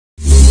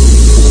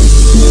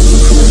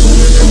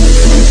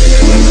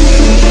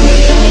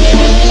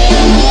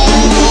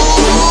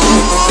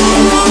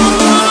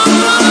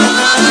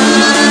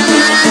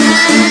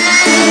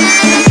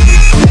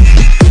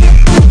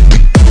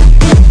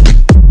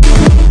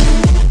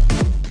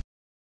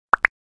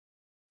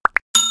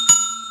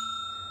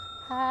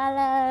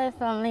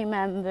family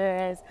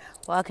members.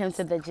 Welcome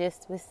to the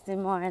Gist with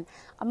Simone.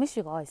 I miss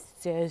you guys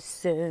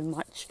so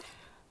much.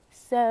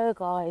 So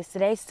guys,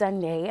 today's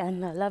Sunday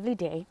and a lovely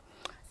day.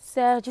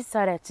 So I just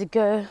decided to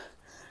go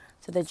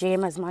to the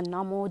gym as my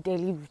normal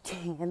daily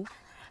routine.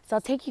 So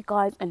I'll take you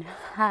guys on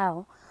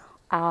how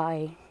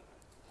I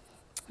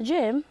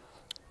gym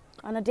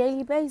on a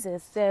daily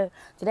basis. So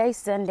today's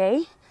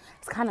Sunday.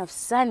 It's kind of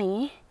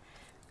sunny.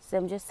 So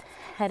I'm just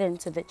heading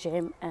to the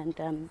gym,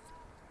 and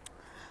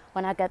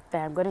when I get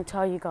there, I'm going to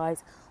tell you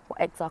guys what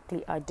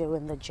exactly I do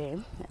in the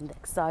gym and the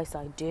exercise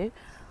I do.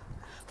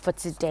 For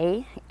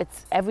today,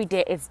 it's every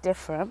day it's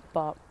different,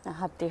 but I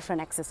have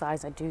different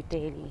exercise I do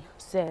daily.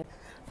 So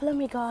follow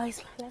me,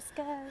 guys. Let's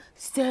go.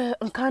 So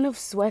I'm kind of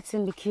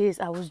sweating because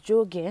I was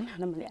jogging.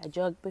 Normally I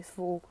jog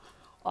before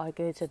I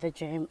go to the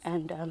gym,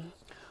 and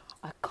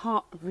I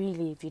can't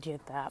really video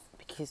that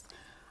because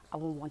I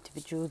won't want to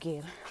be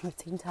jogging at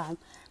the same time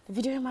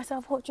videoing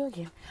myself while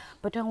jogging.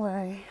 But don't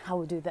worry, I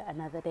will do that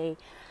another day.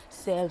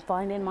 So I'm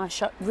finding my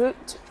short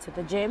route to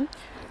the gym.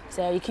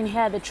 So you can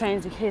hear the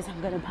trains because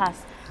I'm going to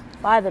pass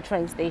by the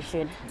train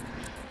station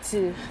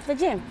to the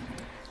gym.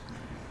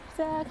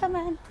 So come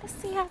on, let's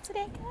see how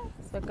today goes.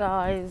 So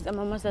guys, I'm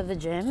almost at the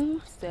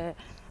gym. So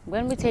I'm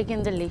going to be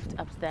taking the lift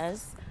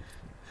upstairs.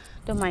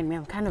 Don't mind me,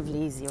 I'm kind of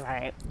lazy,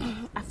 right?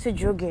 After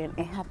jogging,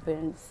 it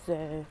happens.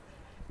 So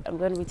I'm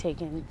going to be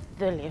taking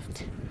the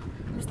lift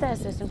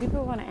upstairs. So some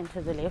people want to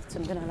enter the lift, so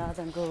I'm going to allow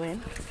them go in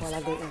while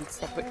I go in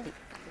separately.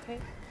 Okay,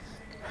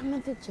 I'm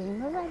at the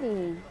gym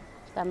already.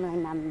 Family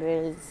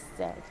members,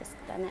 just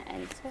going to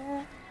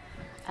enter,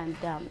 and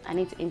I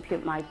need to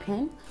input my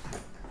PIN,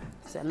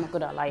 so I'm not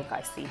going to allow you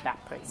guys see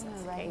that process.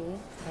 Okay,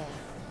 so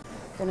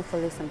I'm going to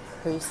follow some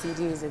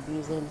procedures of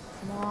using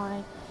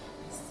my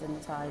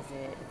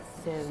sanitizer.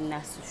 It's so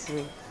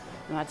necessary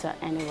no matter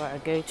anywhere I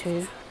go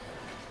to.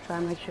 Try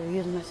and make sure I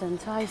use my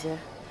sanitizer.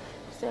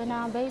 So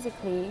now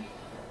basically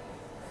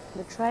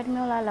the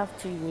treadmill I love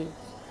to use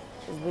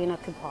is being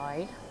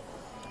occupied,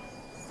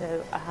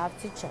 so I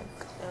have to check.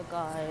 So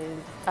guys,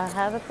 I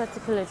have a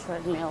particular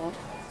treadmill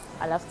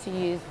I love to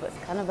use, but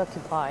it's kind of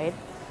occupied,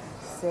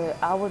 so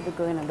I will be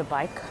going on the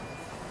bike.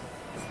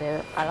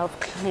 So I love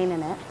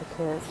cleaning it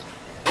because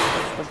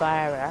it's the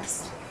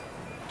virus.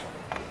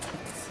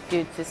 It's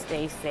good to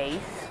stay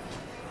safe.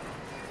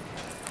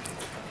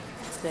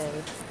 So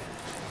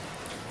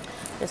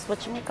just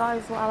watching me,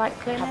 guys, while I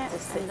clean it. I have to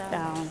sit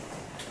down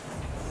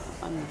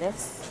on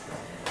this.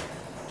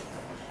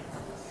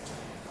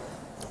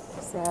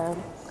 So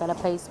gotta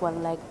place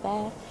one leg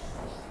there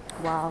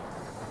while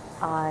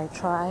I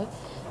try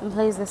and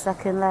place the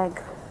second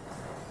leg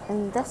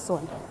in this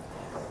one.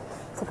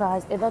 So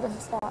guys, it doesn't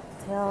start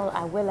till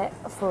I will it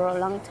for a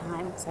long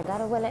time, so I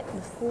gotta will it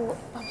before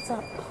it pops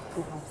up.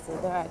 So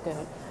there I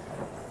go.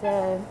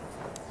 So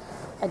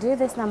I do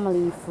this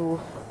normally for,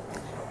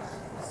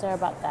 sorry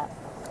about that,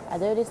 I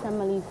do this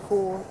normally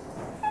for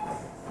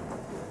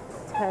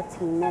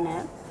 30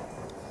 minutes,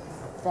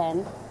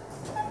 then,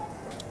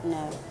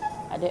 no,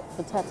 I do it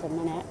for 30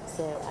 minutes,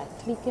 so I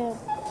click it,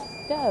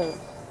 go.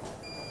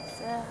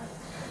 So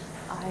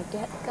I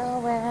get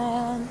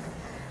going.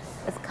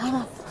 It's kind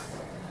of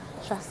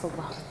stressful,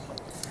 but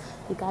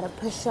you gotta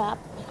push up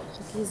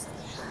because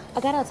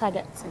I got a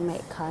target to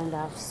make, kind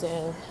of,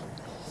 so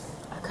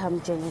I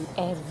come gymming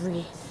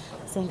every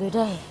single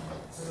day.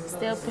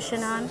 Still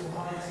pushing on.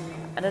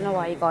 I don't know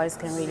why you guys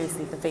can really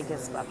see the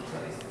figures, but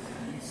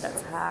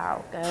that's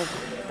how it goes.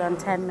 Done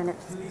 10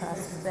 minutes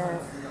plus, so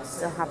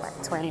still have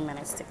like 20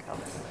 minutes to go.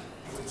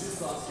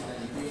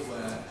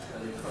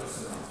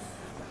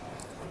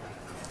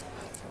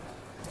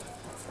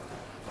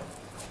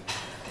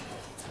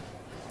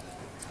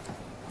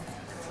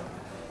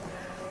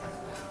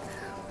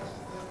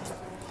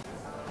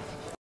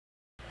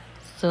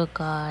 So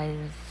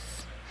guys,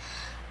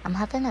 I'm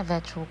having a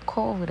virtual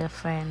call with a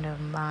friend of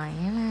mine.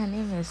 Her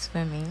name is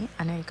Femi.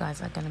 I know you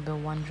guys are going to be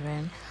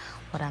wondering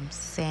what I'm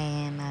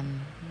saying and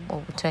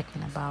what we're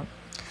talking about.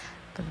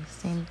 But at the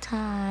same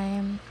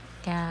time,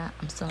 yeah,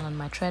 I'm still on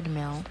my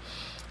treadmill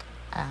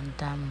and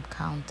I'm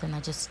counting. I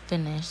just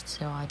finished,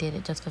 so I did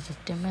it just for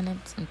 15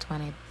 minutes and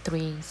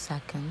 23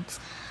 seconds.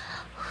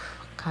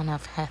 Kind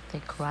of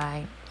hectic,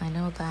 right? I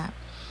know that.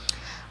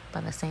 But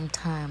at the same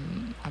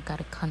time, I got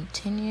to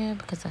continue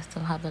because I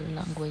still have a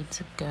long way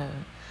to go.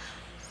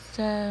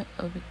 So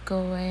I'll be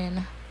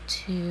going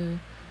to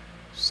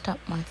start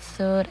my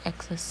third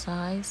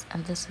exercise,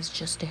 and this is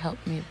just to help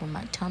me with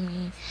my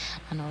tummy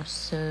and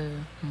also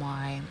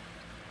my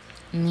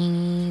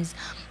knees,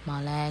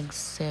 my legs.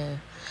 So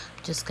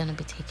I'm just gonna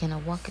be taking a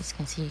walk. As you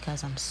can see, you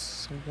guys, I'm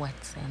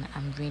sweating.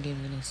 I'm really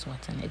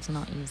sweating. It's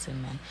not easy,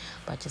 man,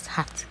 but I just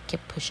have to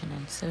keep pushing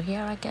in. So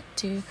here I get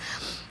to.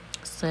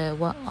 So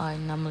what I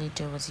normally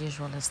do as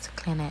usual is to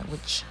clean it,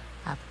 which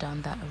I've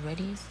done that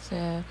already.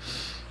 So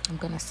I'm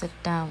gonna sit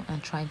down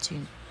and try to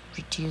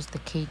reduce the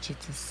kg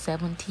to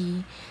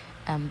 70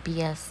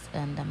 BS,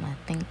 and I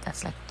think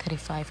that's like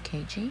 35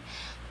 kg.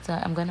 So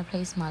I'm gonna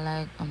place my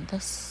leg on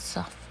this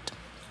soft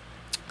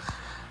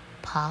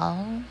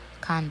pile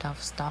kind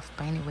of stuff,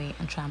 but anyway,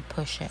 and try and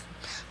push it.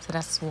 So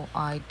that's what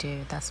I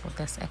do. That's what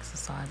this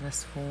exercise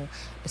is for,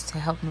 is to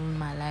help move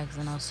my legs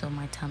and also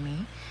my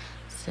tummy.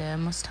 So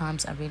most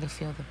times I really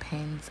feel the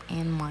pains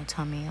in my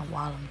tummy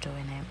while I'm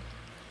doing it,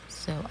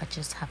 so I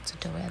just have to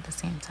do it at the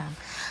same time.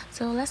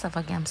 So let's not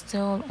forget, I'm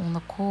still on the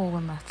call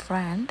with my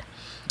friend,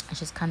 and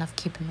she's kind of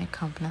keeping me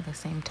company at the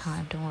same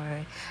time. Don't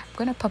worry, I'm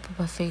gonna pop up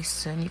her face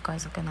soon. You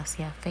guys are gonna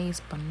see her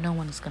face, but no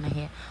one is gonna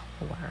hear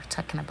what we're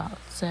talking about.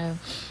 So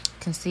you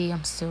can see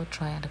I'm still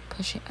trying to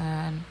push it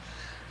in.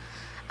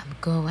 I'm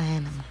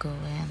going.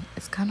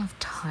 It's kind of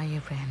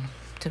tiring,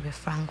 to be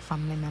frank,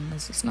 family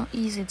members. It's not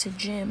easy to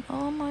gym.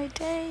 Oh my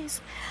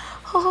days.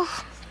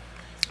 Oh,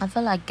 I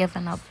feel like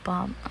giving up,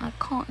 but I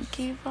can't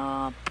give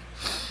up.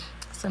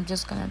 So I'm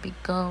just gonna be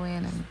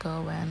going.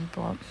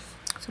 But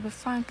to be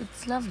frank,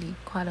 it's lovely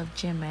quite of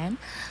gymming,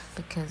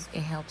 because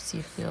it helps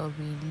you feel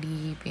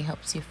relieved. It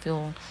helps you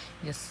feel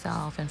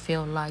yourself and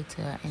feel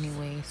lighter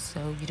anyway,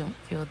 so you don't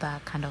feel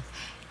that kind of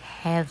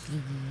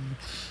heavy.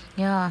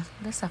 Yeah,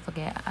 let's not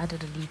forget, I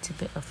added a little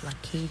bit of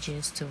like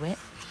cages to it,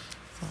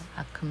 so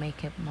I can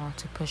make it more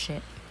to push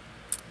it.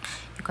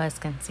 You guys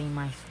can see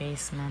my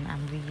face, man.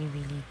 I'm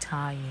really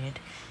tired,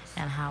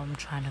 and how I'm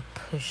trying to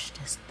push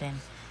this thing.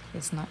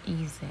 It's not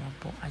easy,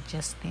 but I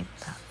just need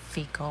that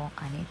figure.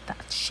 I need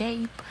that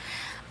shape,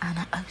 and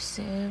I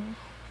also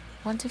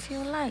want to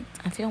feel light.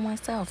 I feel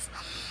myself.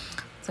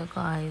 So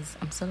guys,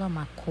 I'm still on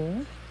my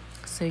call,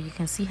 so you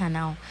can see her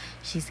now.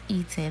 She's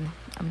eating.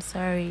 I'm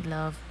sorry,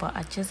 love, but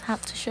I just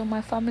have to show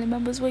my family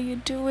members what you're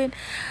doing.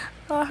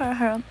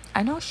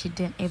 I know she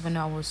didn't even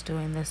know I was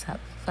doing this at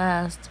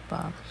first,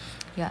 but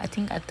yeah, I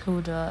think I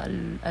told her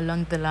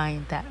along the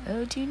line that,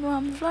 oh, do you know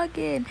I'm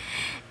vlogging?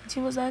 And she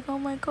was like, oh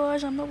my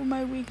gosh, I'm not with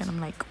my wig. And I'm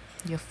like,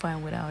 you're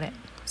fine without it.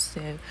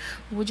 So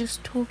we're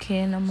just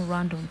talking. I'm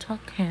random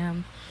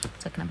talking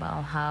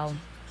about how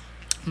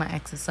my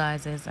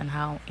exercises and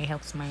how it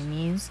helps my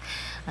knees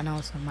and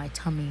also my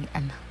tummy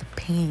and the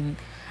pain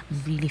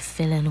I'm really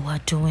feeling while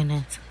doing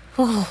it.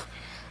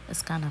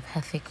 It's kind of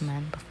hectic,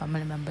 man, but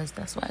family members,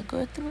 that's what I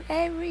go through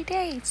every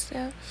day.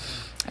 So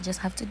I just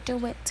have to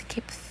do it to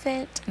keep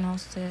fit and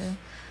also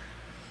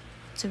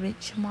to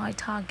reach my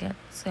target.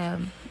 So,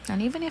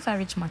 and even if I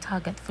reach my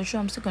target, for sure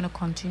I'm still going to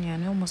continue.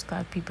 And almost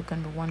like people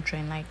can be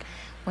wondering, like,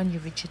 when you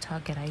reach your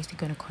target, are you still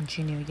going to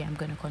continue? Yeah, I'm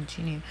going to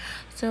continue.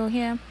 So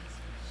here,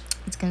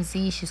 as you can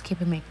see, she's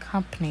keeping me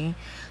company,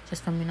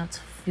 just for me not to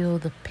feel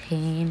the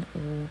pain,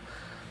 or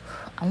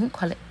I won't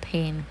call it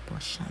pain,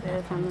 but so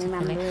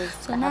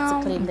now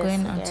I'm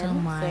going until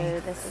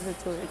my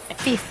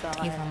fifth,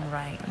 if I'm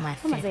right, my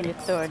fifth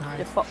exercise.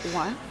 The fourth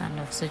one. I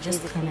know, so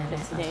just cleaning it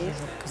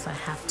because I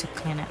have to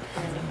clean it,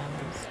 family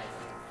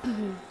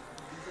members.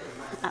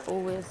 I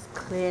always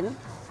clean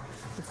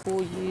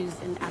before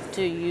using,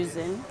 after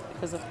using,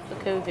 because of the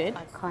COVID.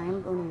 I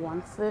climb on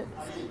one foot,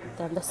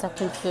 then the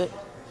second foot,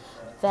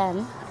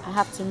 then I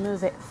have to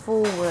move it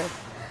forward.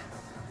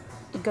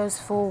 It goes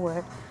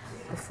forward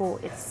before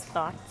it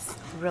starts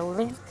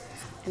rolling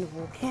and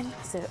walking,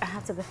 so I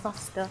have to be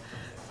faster.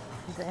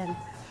 Then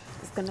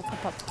it's gonna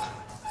pop up.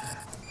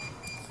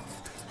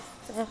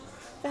 So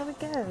there we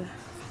go.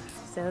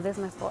 So there's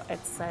my fourth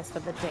exercise for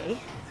the day.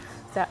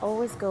 So I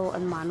always go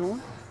on manual,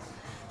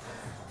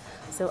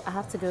 so I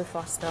have to go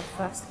faster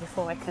first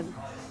before I can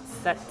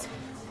set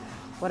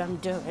what I'm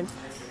doing.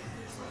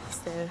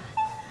 So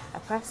I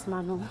press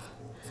manual.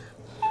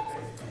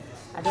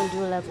 I don't do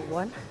level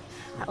 1.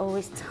 I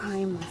always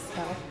time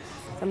myself.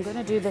 So I'm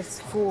gonna do this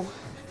for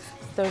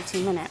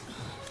 30 minutes,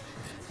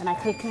 and I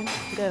click and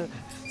go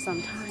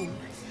sometime.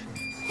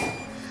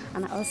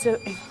 And I also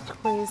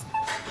increase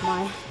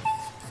my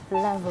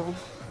level.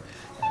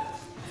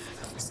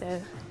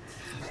 So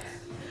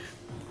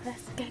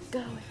let's get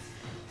going.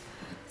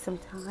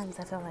 Sometimes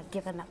I feel like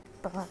giving up,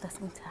 but at the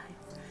same time,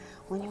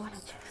 when you want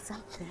to do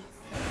something,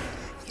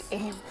 you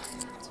aim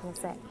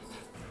towards it.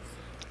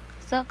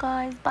 So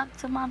guys, back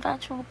to my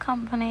virtual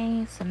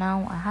company. So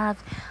now I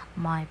have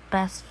my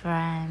best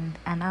friend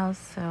and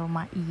also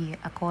my EA.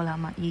 I call her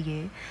my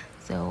EA.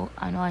 So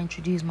I know I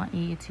introduced my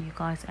EA to you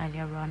guys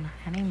earlier on.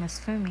 Her name is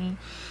Fumi.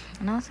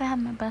 And I also have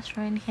my best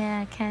friend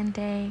here,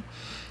 Kende.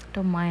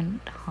 Don't mind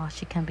her,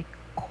 she can be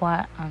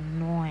quite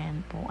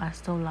annoying, but I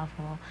still love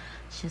her.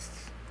 She's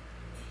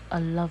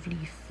a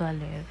lovely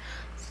fellow.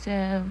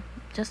 So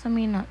just for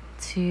me not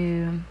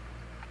to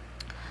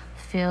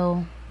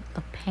feel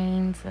the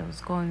pains I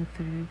was going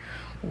through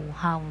or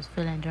how I was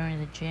feeling during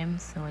the gym,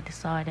 so I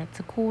decided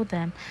to call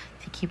them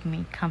to keep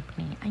me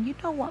company. And you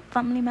know what,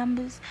 family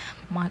members,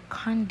 my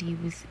candy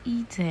was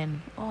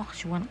eaten. Oh,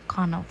 she went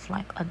kind of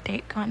like a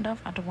date, kind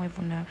of, I don't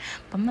even know,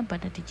 but I'm not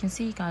bad at it. You can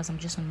see, guys, I'm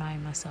just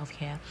annoying myself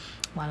here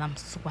while I'm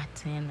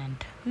sweating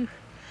and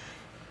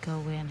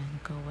going,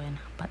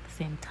 but at the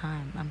same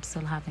time I'm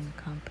still having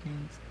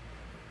company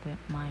with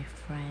my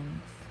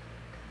friends.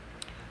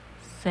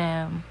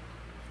 So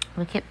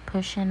we keep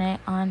pushing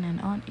it on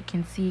and on. You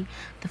can see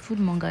the food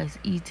monger is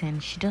eating.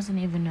 She doesn't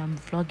even know I'm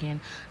vlogging.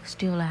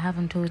 Still, I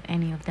haven't told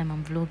any of them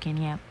I'm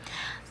vlogging yet.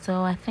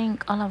 So I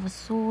think all of a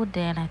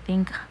sudden, I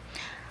think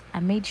I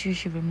made sure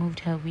she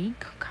removed her wig,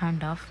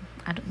 kind of.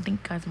 I don't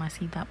think guys might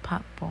see that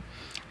part, but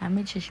I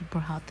made sure she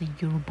brought out the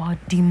Yoruba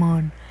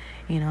demon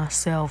in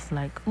herself.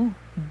 Like, ooh,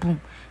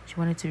 boom. She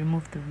wanted to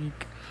remove the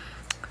wig.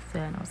 So,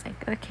 and I was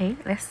like, okay,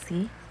 let's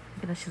see.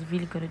 She's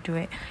really gonna do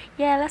it.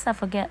 Yeah, let's not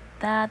forget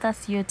that.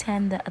 That's your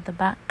tender at the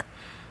back.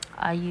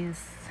 I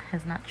use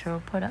his natural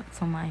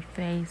products on my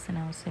face, and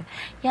also,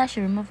 yeah,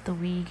 she removed the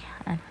wig,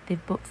 and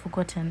they've both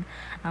forgotten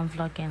I'm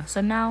vlogging.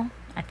 So now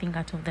I think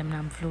I told them now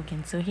I'm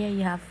vlogging. So here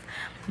you have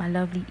my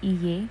lovely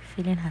Iye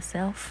feeling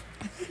herself.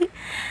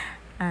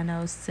 And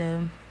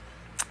also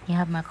you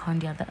have my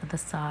Condi at the other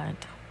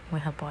side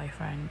with her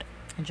boyfriend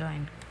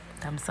enjoying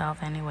themselves.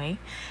 Anyway,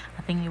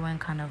 I think it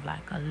went kind of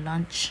like a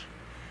lunch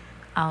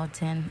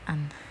outing,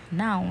 and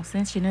now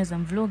since she knows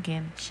I'm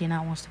vlogging, she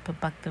now wants to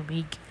put back the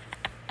wig.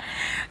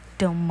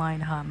 Don't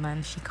mind her,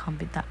 man, she can't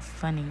be that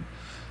funny.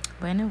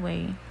 But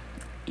anyway,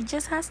 it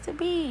just has to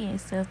be.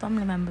 So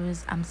family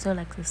members, I'm still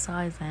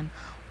exercising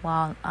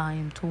while I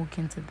am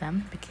talking to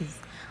them, because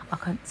I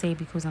can't say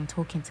because I'm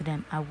talking to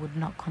them I would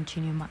not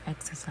continue my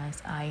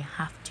exercise. I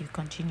have to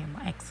continue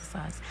my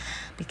exercise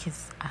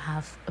because I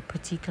have a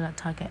particular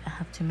target I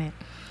have to meet.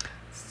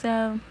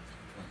 So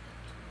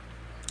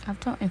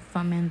after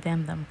informing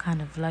them that I'm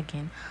kind of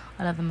vlogging,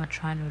 all of them are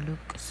trying to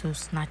look so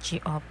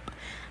snatchy up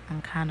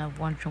and kind of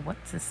wondering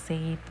what to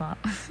say, but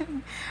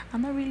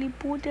I'm not really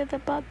bothered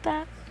about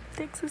that.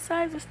 The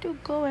exercise is still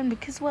going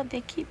because what,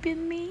 they're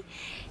keeping me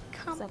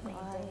company.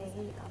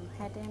 So I'm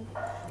heading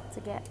to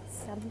get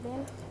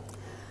something.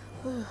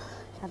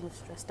 Kind of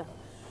stressed out,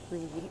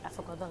 really. I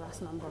forgot the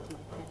last number of my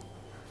pen.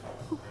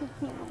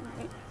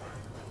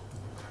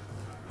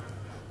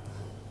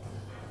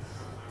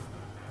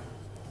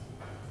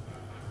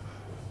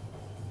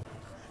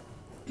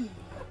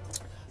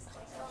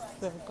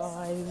 So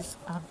guys,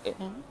 I'm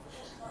in.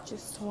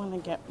 Just want to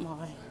get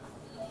my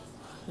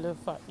low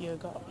fat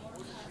yogurt.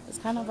 It's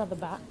kind of at the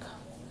back,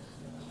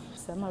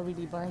 so I'm not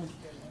really buying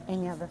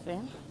any other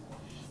thing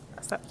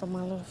except for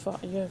my low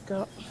fat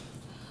yogurt.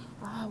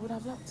 I would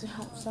have loved to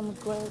have some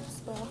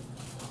grapes, but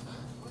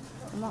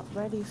I'm not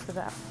ready for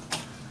that.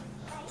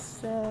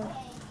 So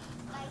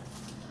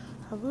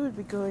I will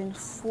be going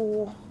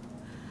for.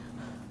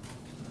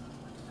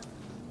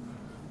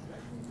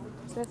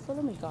 So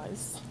follow me,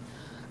 guys.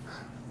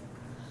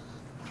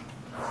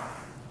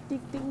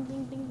 Ding ding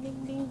ding ding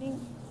ding ding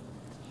ding.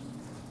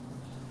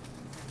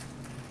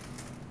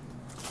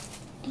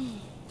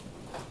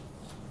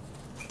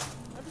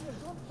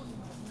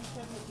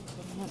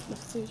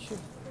 Let's see you.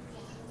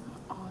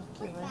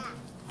 Okay.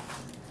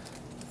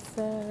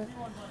 So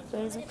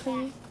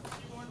basically,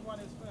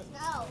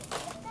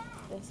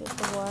 this is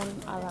the one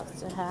I like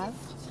to have.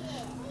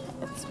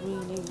 It's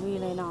really,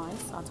 really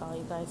nice. I'll tell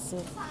you guys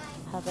to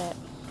have it.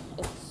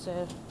 It's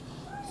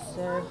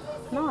so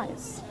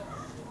nice.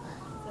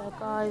 So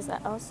guys, I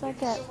also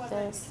get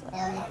this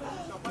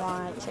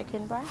my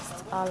chicken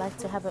breast. I like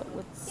to have it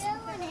with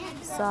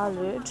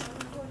salad.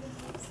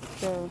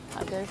 So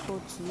I go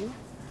for 2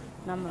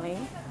 normally.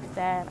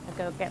 Then I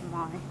go get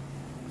my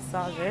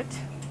salad.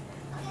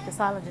 The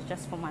salad is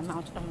just for my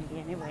mouth only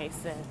anyway.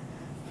 So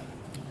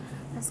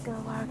let's go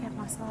where I get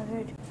my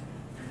salad.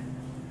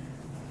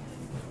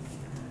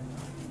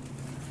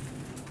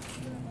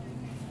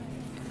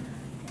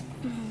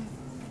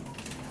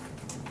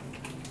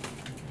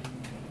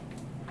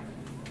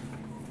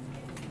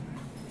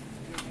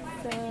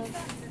 So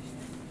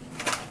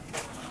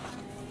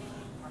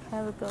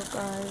here we go,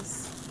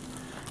 guys.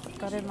 I've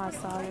got in my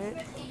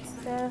salad.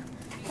 So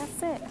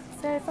that's it.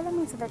 So follow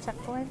me to the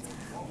checkpoint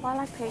while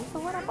I pay for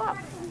what I bought.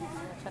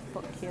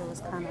 Checkpoint queue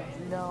was kind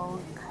of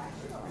long,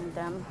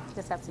 and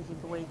just have to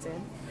keep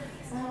waiting.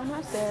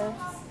 So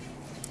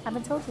I've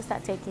been told to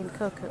start taking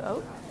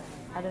cocoa.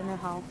 I don't know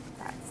how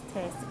that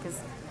tastes because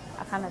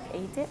I kind of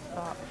ate it,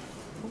 but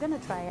I'm gonna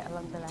try it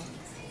along the line.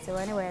 So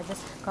anyway, I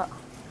just got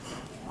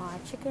my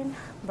chicken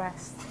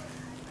breast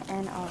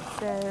and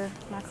also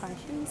macaroni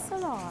and cheese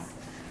salad.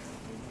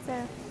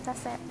 So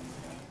that's it.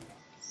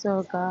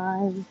 So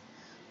guys,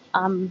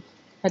 I'm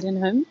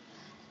heading home.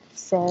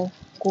 So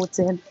got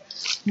in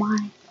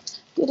my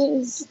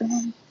goodies.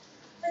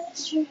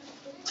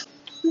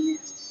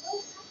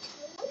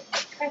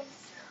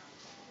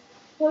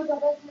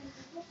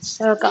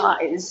 So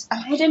guys,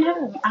 I'm heading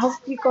home. I hope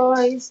you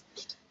guys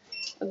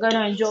are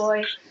gonna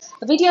enjoy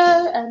the video,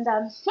 and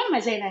what am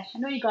I saying? I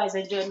know you guys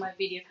enjoyed my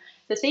video.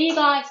 So see you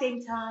guys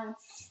same time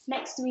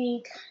next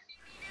week.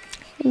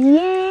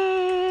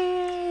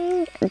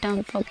 Yay!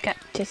 Don't forget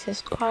to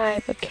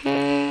subscribe,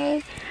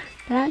 okay?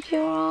 Love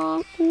you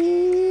all.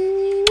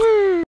 Mwah.